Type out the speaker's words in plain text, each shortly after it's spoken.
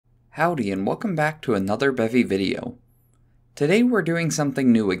Howdy and welcome back to another Bevy video. Today we're doing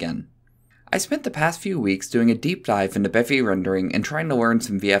something new again. I spent the past few weeks doing a deep dive into Bevy rendering and trying to learn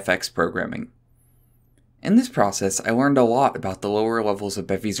some VFX programming. In this process, I learned a lot about the lower levels of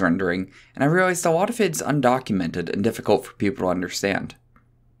Bevy's rendering, and I realized a lot of it is undocumented and difficult for people to understand.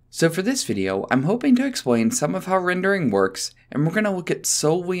 So for this video, I'm hoping to explain some of how rendering works, and we're going to look at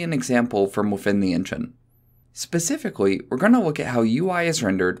solely an example from within the engine. Specifically, we're going to look at how UI is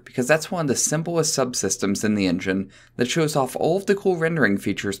rendered because that's one of the simplest subsystems in the engine that shows off all of the cool rendering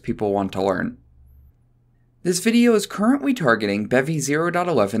features people want to learn. This video is currently targeting Bevy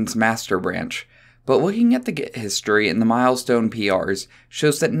 0.11's master branch, but looking at the Git history and the milestone PRs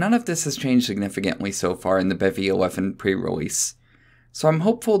shows that none of this has changed significantly so far in the Bevy 11 pre-release, so I'm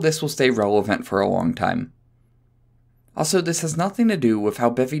hopeful this will stay relevant for a long time. Also, this has nothing to do with how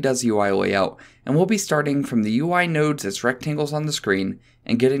Bevy does UI layout, and we'll be starting from the UI nodes as rectangles on the screen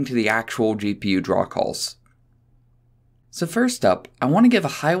and getting to the actual GPU draw calls. So first up, I want to give a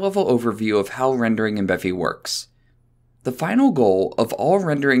high-level overview of how rendering in Bevy works. The final goal of all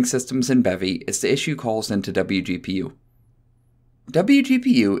rendering systems in Bevy is to issue calls into Wgpu.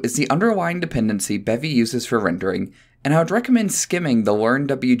 Wgpu is the underlying dependency Bevy uses for rendering, and I would recommend skimming the Learn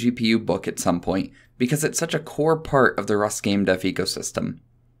Wgpu book at some point, because it's such a core part of the Rust game dev ecosystem.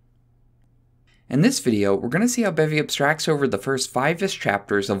 In this video, we're going to see how Bevy abstracts over the first 5-ish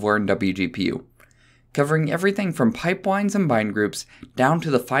chapters of Learn Wgpu, covering everything from pipelines and bind groups down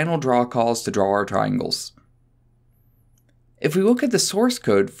to the final draw calls to draw our triangles. If we look at the source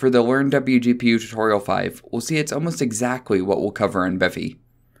code for the Learn Wgpu Tutorial 5, we'll see it's almost exactly what we'll cover in Bevy.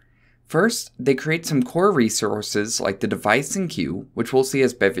 First, they create some core resources like the device and queue, which we'll see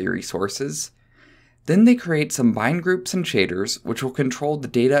as Bevy resources. Then they create some bind groups and shaders, which will control the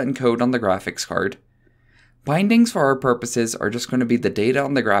data and code on the graphics card. Bindings for our purposes are just going to be the data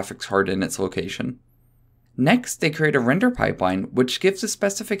on the graphics card in its location. Next, they create a render pipeline, which gives a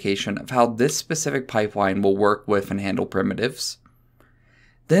specification of how this specific pipeline will work with and handle primitives.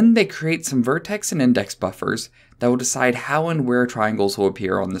 Then they create some vertex and index buffers that will decide how and where triangles will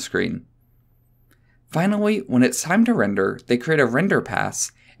appear on the screen. Finally, when it's time to render, they create a render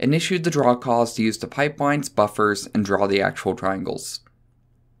pass and issue the draw calls to use the pipelines, buffers, and draw the actual triangles.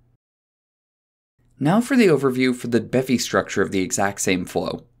 Now for the overview for the Bevy structure of the exact same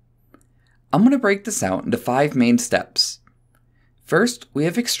flow. I'm going to break this out into 5 main steps. First, we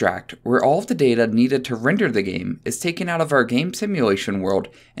have extract, where all of the data needed to render the game is taken out of our game simulation world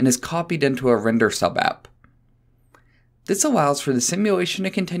and is copied into a render sub-app. This allows for the simulation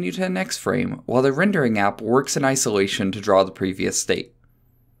to continue to the next frame, while the rendering app works in isolation to draw the previous state.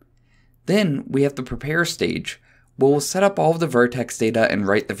 Then, we have the prepare stage, where we'll set up all of the vertex data and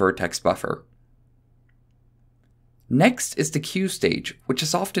write the vertex buffer. Next is the queue stage, which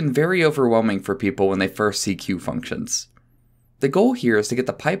is often very overwhelming for people when they first see queue functions. The goal here is to get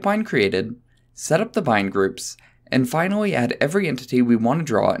the pipeline created, set up the bind groups, and finally add every entity we want to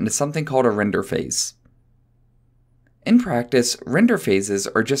draw into something called a render phase. In practice, render phases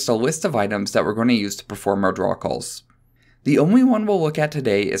are just a list of items that we're going to use to perform our draw calls. The only one we'll look at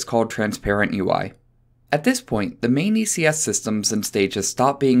today is called Transparent UI. At this point, the main ECS systems and stages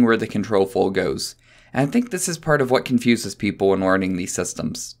stop being where the control flow goes, and I think this is part of what confuses people when learning these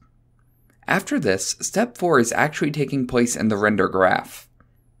systems. After this, step 4 is actually taking place in the render graph.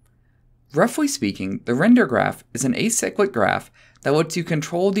 Roughly speaking, the render graph is an acyclic graph that lets you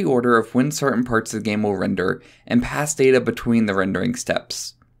control the order of when certain parts of the game will render and pass data between the rendering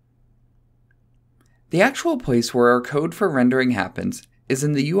steps. The actual place where our code for rendering happens is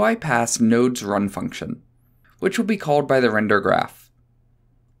in the UiPath nodes run function, which will be called by the render graph.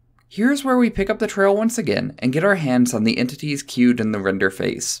 Here's where we pick up the trail once again and get our hands on the entities queued in the render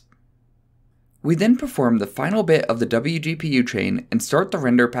phase. We then perform the final bit of the Wgpu chain and start the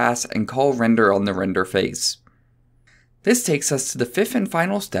render pass and call render on the render phase. This takes us to the 5th and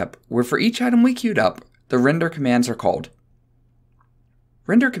final step, where for each item we queued up, the render commands are called.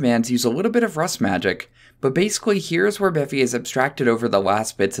 Render commands use a little bit of Rust magic, but basically here's where Bevy is abstracted over the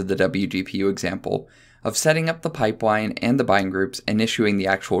last bits of the Wgpu example, of setting up the pipeline and the bind groups and issuing the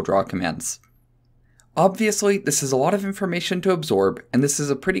actual draw commands. Obviously, this is a lot of information to absorb, and this is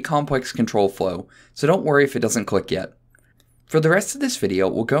a pretty complex control flow, so don't worry if it doesn't click yet. For the rest of this video,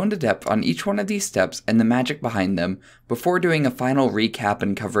 we'll go into depth on each one of these steps and the magic behind them, before doing a final recap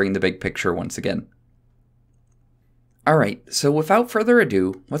and covering the big picture once again. Alright, so without further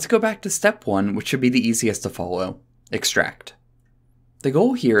ado, let's go back to step 1, which should be the easiest to follow: extract. The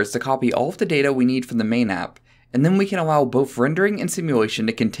goal here is to copy all of the data we need from the main app, and then we can allow both rendering and simulation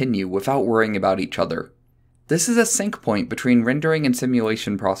to continue without worrying about each other. This is a sync point between rendering and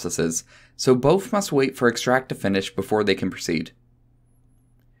simulation processes, so both must wait for extract to finish before they can proceed.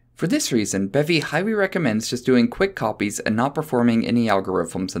 For this reason, Bevy highly recommends just doing quick copies and not performing any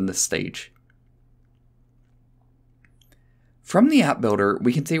algorithms in this stage. From the app builder,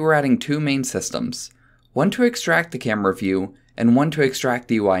 we can see we're adding two main systems, one to extract the camera view and one to extract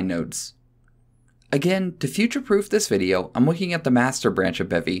the UI nodes. Again, to future-proof this video, I'm looking at the master branch of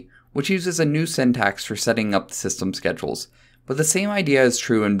Bevy, which uses a new syntax for setting up the system schedules, but the same idea is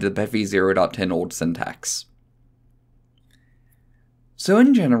true in the Bevy 0.10 old syntax. So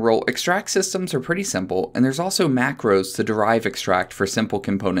in general, extract systems are pretty simple, and there's also macros to derive extract for simple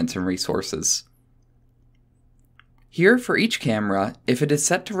components and resources. Here, for each camera, if it is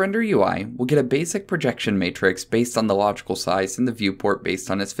set to render UI, we'll get a basic projection matrix based on the logical size and the viewport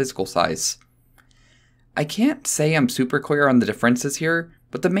based on its physical size. I can't say I'm super clear on the differences here,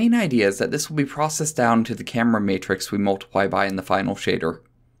 but the main idea is that this will be processed down to the camera matrix we multiply by in the final shader.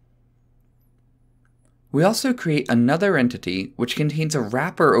 We also create another entity which contains a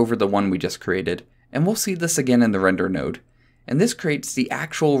wrapper over the one we just created, and we'll see this again in the render node, and this creates the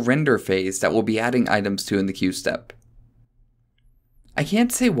actual render phase that we'll be adding items to in the queue step. I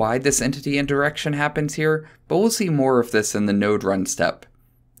can't say why this entity indirection happens here, but we'll see more of this in the node run step.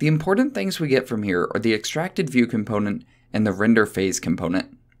 The important things we get from here are the extracted view component and the render phase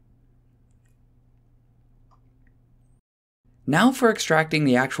component. Now for extracting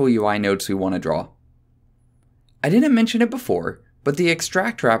the actual UI nodes we want to draw. I didn't mention it before, but the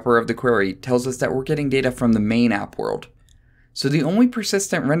extract wrapper of the query tells us that we're getting data from the main app world. So the only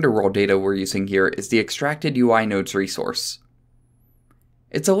persistent render world data we're using here is the extracted UI nodes resource.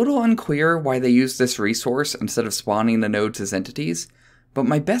 It's a little unclear why they use this resource instead of spawning the nodes as entities, but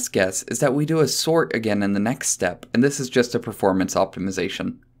my best guess is that we do a sort again in the next step, and this is just a performance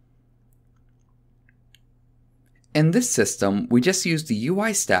optimization. In this system, we just use the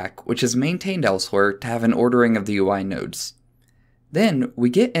UI stack, which is maintained elsewhere, to have an ordering of the UI nodes. Then, we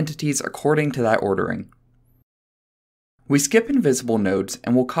get entities according to that ordering. We skip invisible nodes,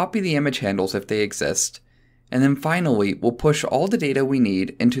 and we'll copy the image handles if they exist, and then finally, we'll push all the data we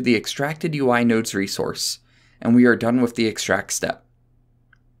need into the extracted UI nodes resource, and we are done with the extract step.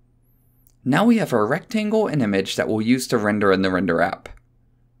 Now we have a rectangle and image that we'll use to render in the render app.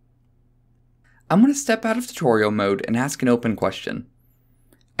 I'm going to step out of tutorial mode and ask an open question.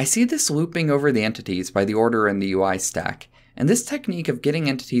 I see this looping over the entities by the order in the UI stack, and this technique of getting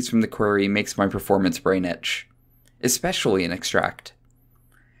entities from the query makes my performance brain itch, especially in extract.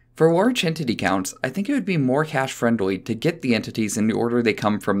 For large entity counts, I think it would be more cache friendly to get the entities in the order they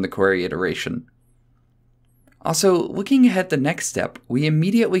come from the query iteration. Also, looking ahead the next step, we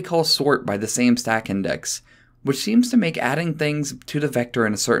immediately call sort by the same stack index, which seems to make adding things to the vector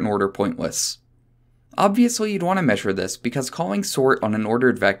in a certain order pointless. Obviously, you'd want to measure this because calling sort on an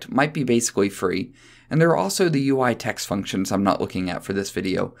ordered vect might be basically free, and there are also the UI text functions I'm not looking at for this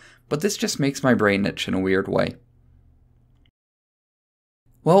video, but this just makes my brain itch in a weird way.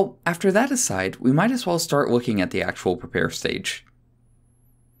 Well, after that aside, we might as well start looking at the actual prepare stage.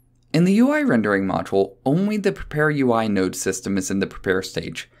 In the UI rendering module, only the prepare UI node system is in the prepare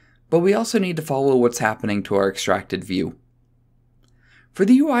stage, but we also need to follow what's happening to our extracted view. For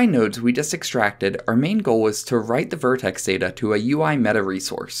the UI nodes we just extracted, our main goal is to write the vertex data to a UI meta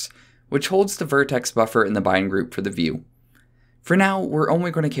resource, which holds the vertex buffer in the bind group for the view. For now, we're only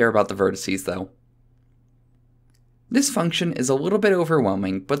going to care about the vertices though. This function is a little bit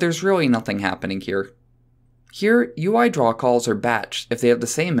overwhelming, but there's really nothing happening here. Here, UI draw calls are batched if they have the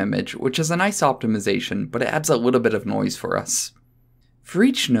same image, which is a nice optimization, but it adds a little bit of noise for us. For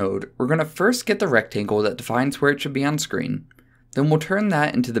each node, we're going to first get the rectangle that defines where it should be on screen. Then we'll turn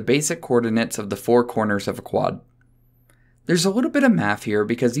that into the basic coordinates of the four corners of a quad. There's a little bit of math here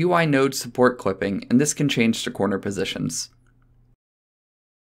because UI nodes support clipping, and this can change the corner positions.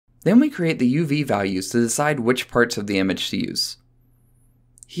 Then we create the UV values to decide which parts of the image to use.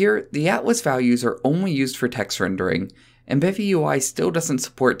 Here, the atlas values are only used for text rendering, and Bevy UI still doesn't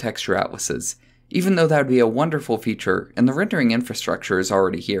support texture atlases, even though that would be a wonderful feature, and the rendering infrastructure is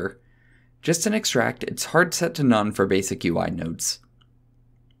already here. Just in extract, it's hard set to none for basic UI nodes.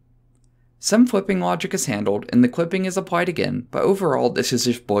 Some flipping logic is handled, and the clipping is applied again, but overall this is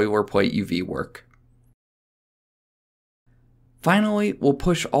just boilerplate UV work. Finally, we'll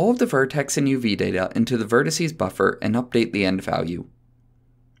push all of the vertex and UV data into the vertices buffer and update the end value.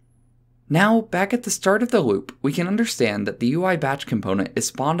 Now, back at the start of the loop, we can understand that the UI batch component is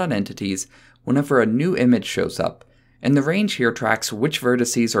spawned on entities whenever a new image shows up, and the range here tracks which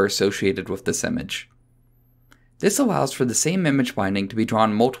vertices are associated with this image. This allows for the same image binding to be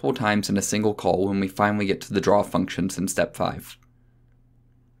drawn multiple times in a single call when we finally get to the draw functions in step 5.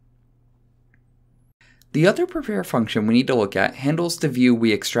 The other prepare function we need to look at handles the view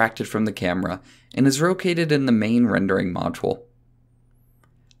we extracted from the camera and is located in the main rendering module.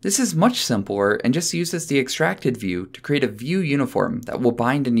 This is much simpler and just uses the extracted view to create a view uniform that will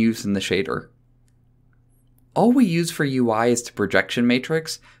bind and use in the shader. All we use for UI is the projection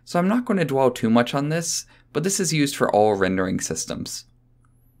matrix, so I'm not going to dwell too much on this, but this is used for all rendering systems.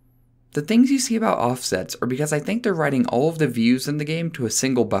 The things you see about offsets are because I think they're writing all of the views in the game to a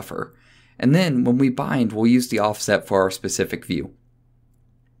single buffer, and then when we bind, we'll use the offset for our specific view.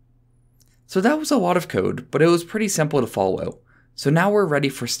 So that was a lot of code, but it was pretty simple to follow. So now we're ready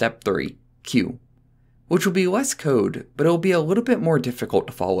for step 3, Q, which will be less code, but it will be a little bit more difficult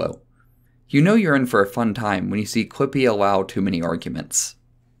to follow. You know you're in for a fun time when you see Clippy allow too many arguments.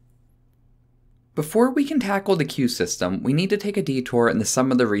 Before we can tackle the Q system, we need to take a detour in the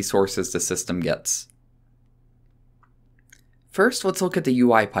sum of the resources the system gets. First, let's look at the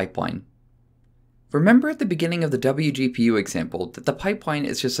UI pipeline. Remember at the beginning of the Wgpu example that the pipeline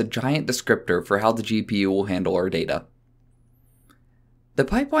is just a giant descriptor for how the GPU will handle our data. The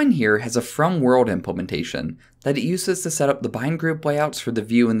pipeline here has a from world implementation that it uses to set up the bind group layouts for the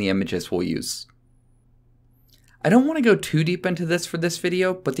view and the images we'll use. I don't want to go too deep into this for this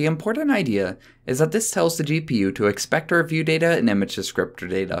video, but the important idea is that this tells the GPU to expect our view data and image descriptor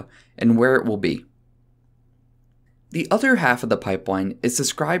data and where it will be. The other half of the pipeline is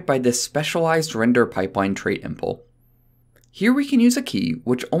described by this specialized render pipeline trait impl. Here we can use a key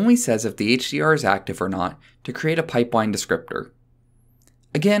which only says if the HDR is active or not to create a pipeline descriptor.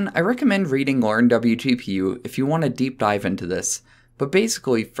 Again, I recommend reading Learn Wgpu if you want to deep dive into this, but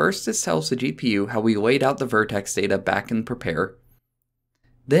basically first this tells the GPU how we laid out the vertex data back in prepare.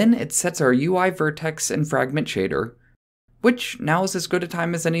 Then it sets our UI vertex and fragment shader, which now is as good a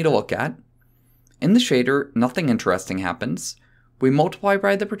time as any to look at. In the shader, nothing interesting happens. We multiply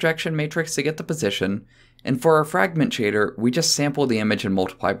by the projection matrix to get the position, and for our fragment shader, we just sample the image and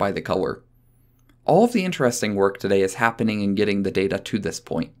multiply by the color. All of the interesting work today is happening in getting the data to this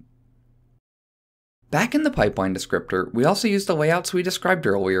point. Back in the pipeline descriptor, we also use the layouts we described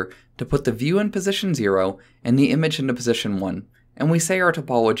earlier to put the view in position 0 and the image into position 1, and we say our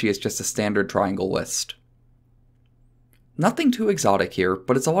topology is just a standard triangle list. Nothing too exotic here,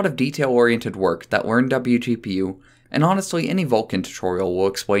 but it's a lot of detail-oriented work that Learn Wgpu, and honestly any Vulkan tutorial will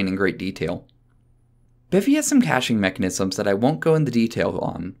explain in great detail. Bevy has some caching mechanisms that I won't go into detail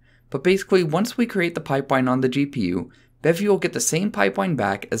on, but basically once we create the pipeline on the GPU, Bevy will get the same pipeline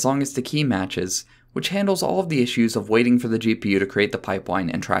back as long as the key matches, which handles all of the issues of waiting for the GPU to create the pipeline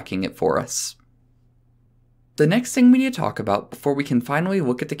and tracking it for us. The next thing we need to talk about before we can finally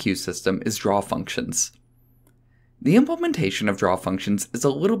look at the Q system is draw functions. The implementation of draw functions is a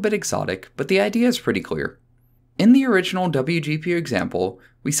little bit exotic, but the idea is pretty clear. In the original Wgpu example,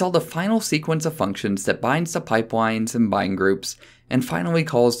 we saw the final sequence of functions that binds to pipelines and bind groups, and finally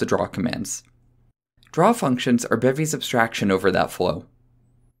calls the draw commands. Draw functions are Bevy's abstraction over that flow.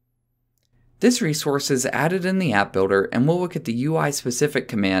 This resource is added in the app builder, and we'll look at the UI-specific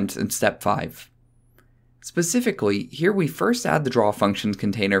commands in step 5. Specifically, here we first add the draw functions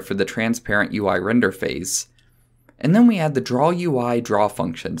container for the transparent UI render phase, and then we add the draw UI draw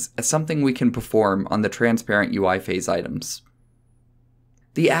functions as something we can perform on the transparent UI phase items.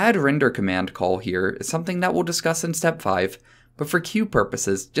 The add render command call here is something that we'll discuss in step 5, but for Q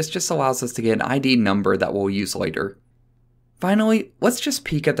purposes, this just allows us to get an ID number that we'll use later. Finally, let's just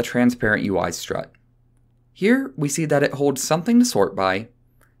peek at the transparent UI strut. Here, we see that it holds something to sort by,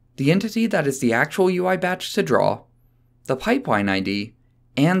 the entity that is the actual UI batch to draw, the pipeline ID,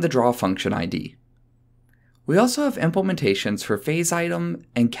 and the draw function ID. We also have implementations for phase item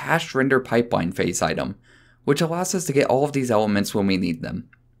and cached render pipeline phase item, which allows us to get all of these elements when we need them.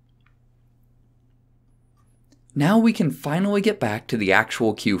 Now we can finally get back to the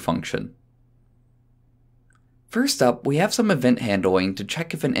actual Q function. First up, we have some event handling to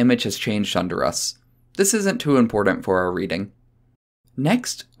check if an image has changed under us. This isn't too important for our reading.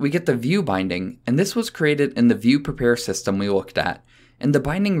 Next, we get the view binding, and this was created in the view prepare system we looked at, and the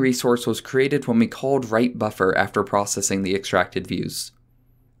binding resource was created when we called write buffer after processing the extracted views.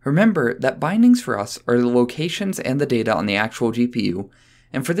 Remember that bindings for us are the locations and the data on the actual GPU,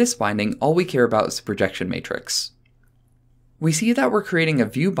 and for this binding, all we care about is the projection matrix. We see that we're creating a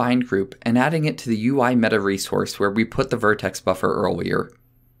view bind group and adding it to the UI meta resource where we put the vertex buffer earlier.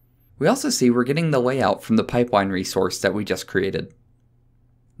 We also see we're getting the layout from the pipeline resource that we just created.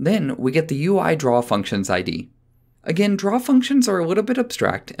 Then we get the UI draw functions ID. Again, draw functions are a little bit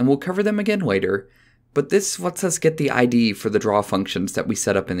abstract and we'll cover them again later, but this lets us get the ID for the draw functions that we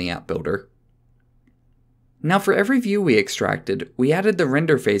set up in the app builder. Now for every view we extracted, we added the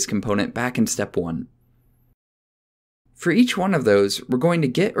render phase component back in step 1. For each one of those, we're going to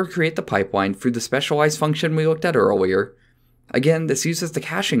get or create the pipeline through the specialize function we looked at earlier. Again, this uses the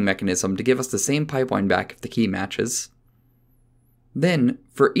caching mechanism to give us the same pipeline back if the key matches. Then,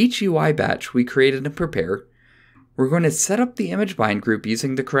 for each UI batch we created and prepare, we're going to set up the image bind group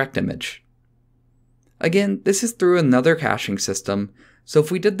using the correct image. Again, this is through another caching system, so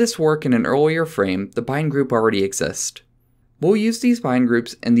if we did this work in an earlier frame, the bind group already exists. We'll use these bind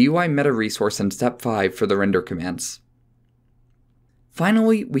groups in the UI meta resource in step 5 for the render commands.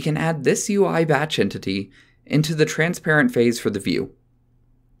 Finally, we can add this UI batch entity into the transparent phase for the view.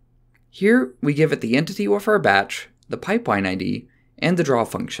 Here, we give it the entity with our batch, the pipeline ID, and the draw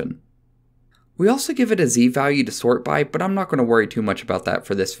function. We also give it a z value to sort by, but I'm not going to worry too much about that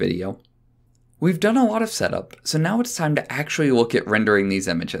for this video. We've done a lot of setup, so now it's time to actually look at rendering these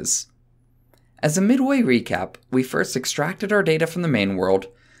images. As a midway recap, we first extracted our data from the main world,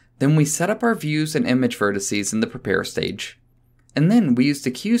 then we set up our views and image vertices in the prepare stage. And then we used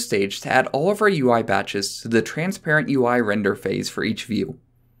the queue stage to add all of our UI batches to the transparent UI render phase for each view.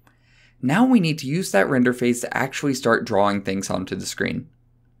 Now we need to use that render phase to actually start drawing things onto the screen.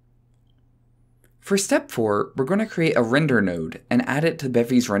 For step 4, we're going to create a render node and add it to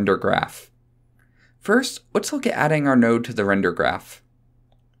Bevy's render graph. First, let's look at adding our node to the render graph.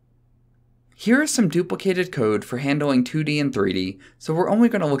 Here is some duplicated code for handling 2D and 3D, so we're only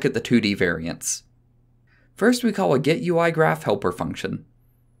going to look at the 2D variants. First, we call a getUIGraph helper function.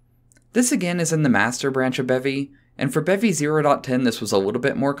 This again is in the master branch of Bevy, and for Bevy 0.10 this was a little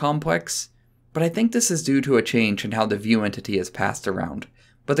bit more complex, but I think this is due to a change in how the view entity is passed around,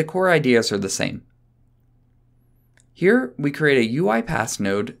 but the core ideas are the same. Here, we create a UI pass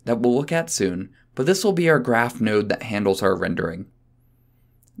node that we'll look at soon, but this will be our graph node that handles our rendering.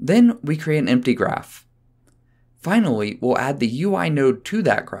 Then we create an empty graph. Finally, we'll add the UI node to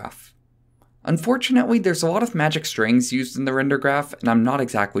that graph. Unfortunately, there's a lot of magic strings used in the render graph, and I'm not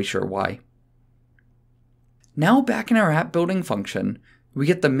exactly sure why. Now back in our app building function, we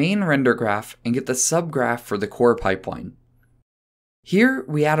get the main render graph and get the subgraph for the core pipeline. Here,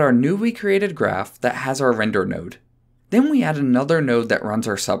 we add our newly created graph that has our render node. Then we add another node that runs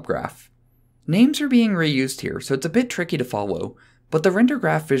our subgraph. Names are being reused here, so it's a bit tricky to follow, but the render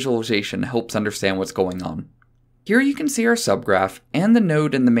graph visualization helps understand what's going on. Here you can see our subgraph and the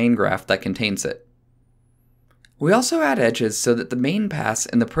node in the main graph that contains it. We also add edges so that the main pass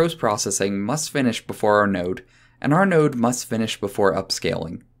and the post-processing must finish before our node, and our node must finish before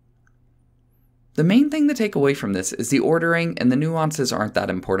upscaling. The main thing to take away from this is the ordering, and the nuances aren't that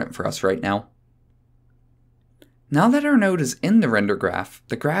important for us right now. Now that our node is in the render graph,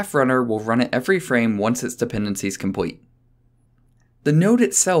 the graph runner will run it every frame once its dependency is complete. The node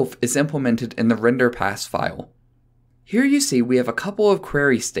itself is implemented in the render pass file. Here you see we have a couple of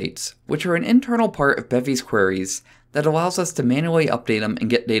query states, which are an internal part of Bevy's queries that allows us to manually update them and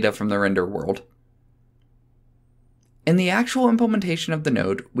get data from the render world. In the actual implementation of the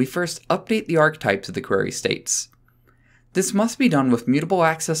node, we first update the archetypes of the query states. This must be done with mutable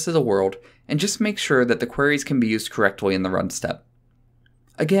access to the world, and just make sure that the queries can be used correctly in the run step.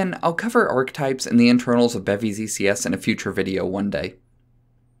 Again, I'll cover archetypes and the internals of Bevy's ECS in a future video one day.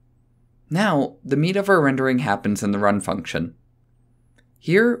 Now, the meat of our rendering happens in the run function.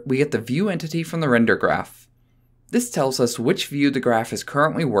 Here, we get the view entity from the render graph. This tells us which view the graph is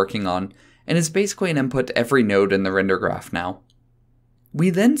currently working on, and is basically an input to every node in the render graph now. We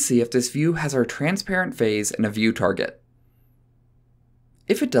then see if this view has our transparent phase and a view target.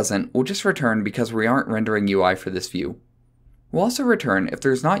 If it doesn't, we'll just return because we aren't rendering UI for this view. We'll also return if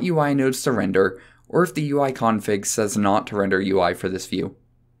there's not UI nodes to render, or if the UI config says not to render UI for this view.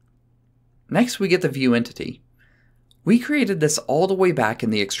 Next, we get the view entity. We created this all the way back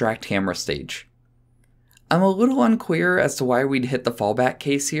in the extract camera stage. I'm a little unclear as to why we'd hit the fallback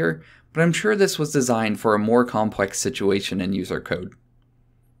case here, but I'm sure this was designed for a more complex situation in user code.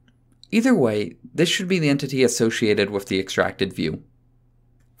 Either way, this should be the entity associated with the extracted view.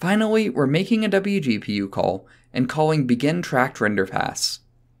 Finally, we're making a Wgpu call and calling begin tracked render pass.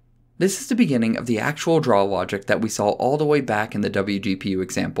 This is the beginning of the actual draw logic that we saw all the way back in the Wgpu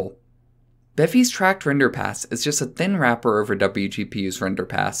example. Bevy's tracked render pass is just a thin wrapper over Wgpu's render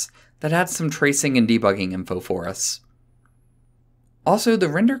pass that adds some tracing and debugging info for us. Also, the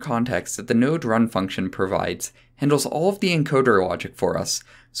render context that the node run function provides handles all of the encoder logic for us,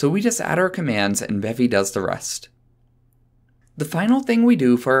 so we just add our commands and Bevy does the rest. The final thing we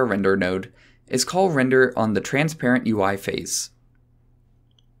do for our render node is call render on the transparent UI phase.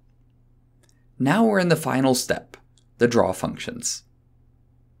 Now we're in the final step, the draw functions.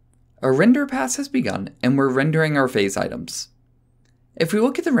 Our render pass has begun, and we're rendering our phase items. If we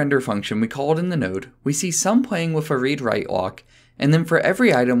look at the render function we called in the node, we see some playing with a read-write lock, and then for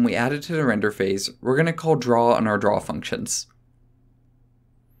every item we added to the render phase, we're going to call draw on our draw functions.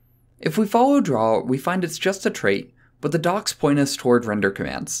 If we follow draw, we find it's just a trait, but the docs point us toward render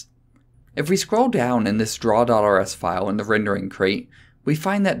commands. If we scroll down in this draw.rs file in the rendering crate, we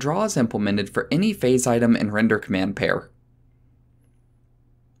find that draw is implemented for any phase item and render command pair.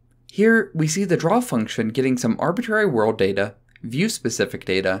 Here, we see the draw function getting some arbitrary world data, view-specific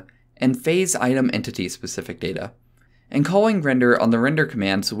data, and phase item entity-specific data, and calling render on the render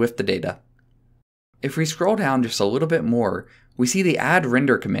commands with the data. If we scroll down just a little bit more, we see the add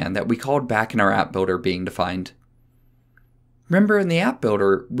render command that we called back in our app builder being defined. Remember, in the app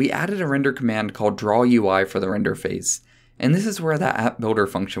builder, we added a render command called draw UI for the render phase, and this is where that app builder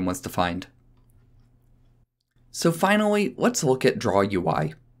function was defined. So finally, let's look at draw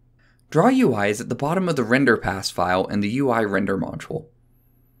UI. Draw UI is at the bottom of the render pass file in the UI render module.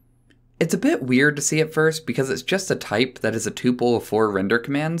 It's a bit weird to see at first because it's just a type that is a tuple of 4 render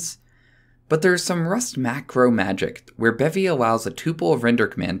commands, but there's some Rust macro magic where Bevy allows a tuple of render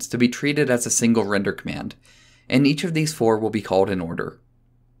commands to be treated as a single render command, and each of these 4 will be called in order.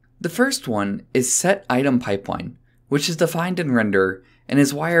 The first one is set item pipeline, which is defined in render and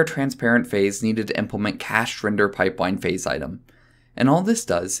is why our transparent phase needed to implement cached render pipeline phase item. And all this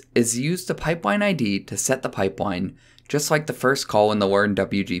does is use the pipeline ID to set the pipeline, just like the first call in the learn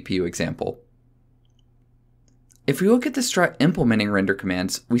Wgpu example. If we look at the strut implementing render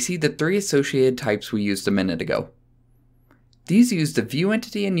commands, we see the 3 associated types we used a minute ago. These use the view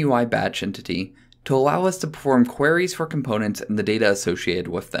entity and UI batch entity to allow us to perform queries for components and the data associated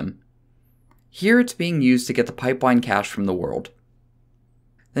with them. Here it's being used to get the pipeline cache from the world.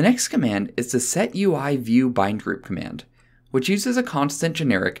 The next command is the set UI view bind group command, which uses a constant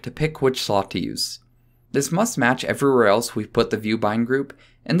generic to pick which slot to use. This must match everywhere else we've put the view bind group,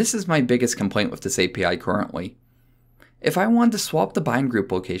 and this is my biggest complaint with this API currently. If I wanted to swap the bind group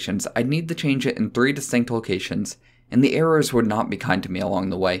locations, I'd need to change it in 3 distinct locations, and the errors would not be kind to me along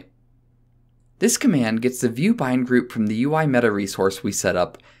the way. This command gets the view bind group from the UI meta resource we set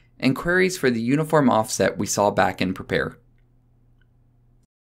up, and queries for the uniform offset we saw back in prepare.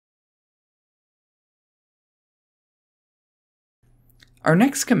 Our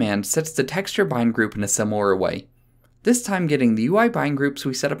next command sets the texture bind group in a similar way, this time getting the UI bind groups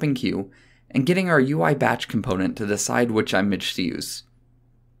we set up in queue, and getting our UI batch component to decide which image to use.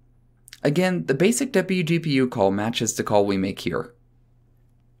 Again, the basic Wgpu call matches the call we make here.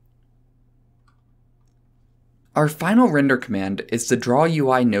 Our final render command is the draw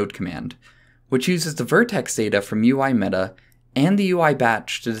UI node command, which uses the vertex data from UI meta and the UI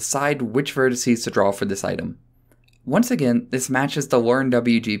batch to decide which vertices to draw for this item. Once again, this matches the learn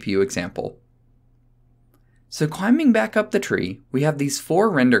Wgpu example. So climbing back up the tree, we have these 4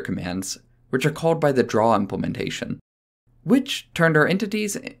 render commands, which are called by the draw implementation, which turned our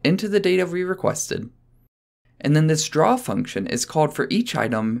entities into the data we requested. And then this draw function is called for each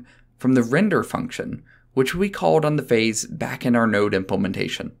item from the render function, which we called on the phase back in our node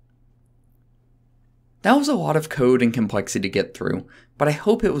implementation. That was a lot of code and complexity to get through, but I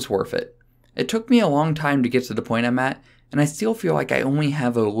hope it was worth it. It took me a long time to get to the point I'm at, and I still feel like I only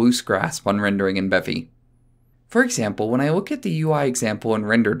have a loose grasp on rendering in Bevy. For example, when I look at the UI example in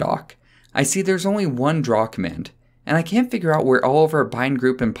render doc, I see there's only one draw command, and I can't figure out where all of our bind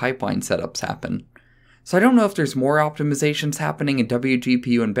group and pipeline setups happen. So I don't know if there's more optimizations happening in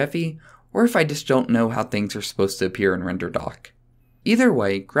Wgpu and Bevy, or if I just don't know how things are supposed to appear in render doc. Either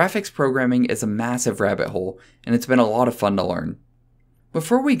way, graphics programming is a massive rabbit hole, and it's been a lot of fun to learn.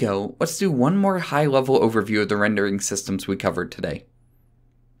 Before we go, let's do one more high-level overview of the rendering systems we covered today.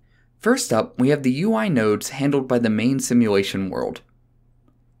 First up, we have the UI nodes handled by the main simulation world.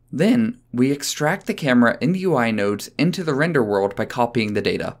 Then, we extract the camera in the UI nodes into the render world by copying the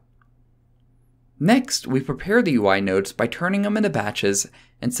data. Next, we prepare the UI nodes by turning them into batches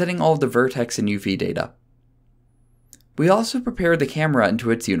and setting all of the vertex and UV data. We also prepare the camera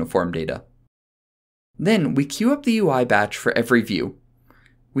into its uniform data. Then, we queue up the UI batch for every view.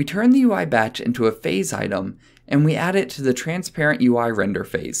 We turn the UI batch into a phase item, and we add it to the transparent UI render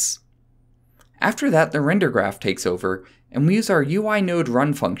phase. After that, the render graph takes over, and we use our UI node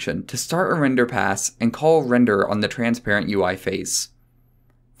run function to start a render pass and call render on the transparent UI phase.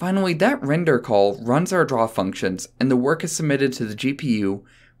 Finally, that render call runs our draw functions, and the work is submitted to the GPU,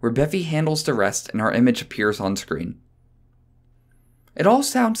 where Bevy handles the rest and our image appears on screen. It all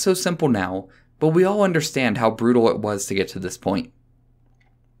sounds so simple now, but we all understand how brutal it was to get to this point.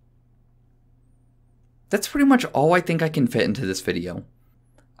 That's pretty much all I think I can fit into this video.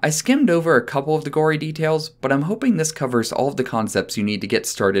 I skimmed over a couple of the gory details, but I'm hoping this covers all of the concepts you need to get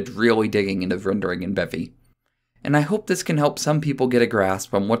started really digging into rendering in Bevy. And I hope this can help some people get a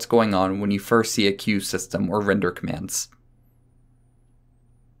grasp on what's going on when you first see a queue system or render commands.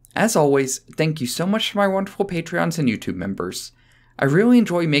 As always, thank you so much to my wonderful Patreons and YouTube members. I really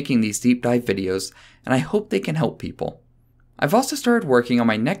enjoy making these deep dive videos, and I hope they can help people. I've also started working on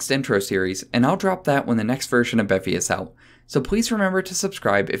my next intro series, and I'll drop that when the next version of Bevy is out, so please remember to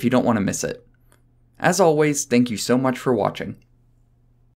subscribe if you don't want to miss it. As always, thank you so much for watching.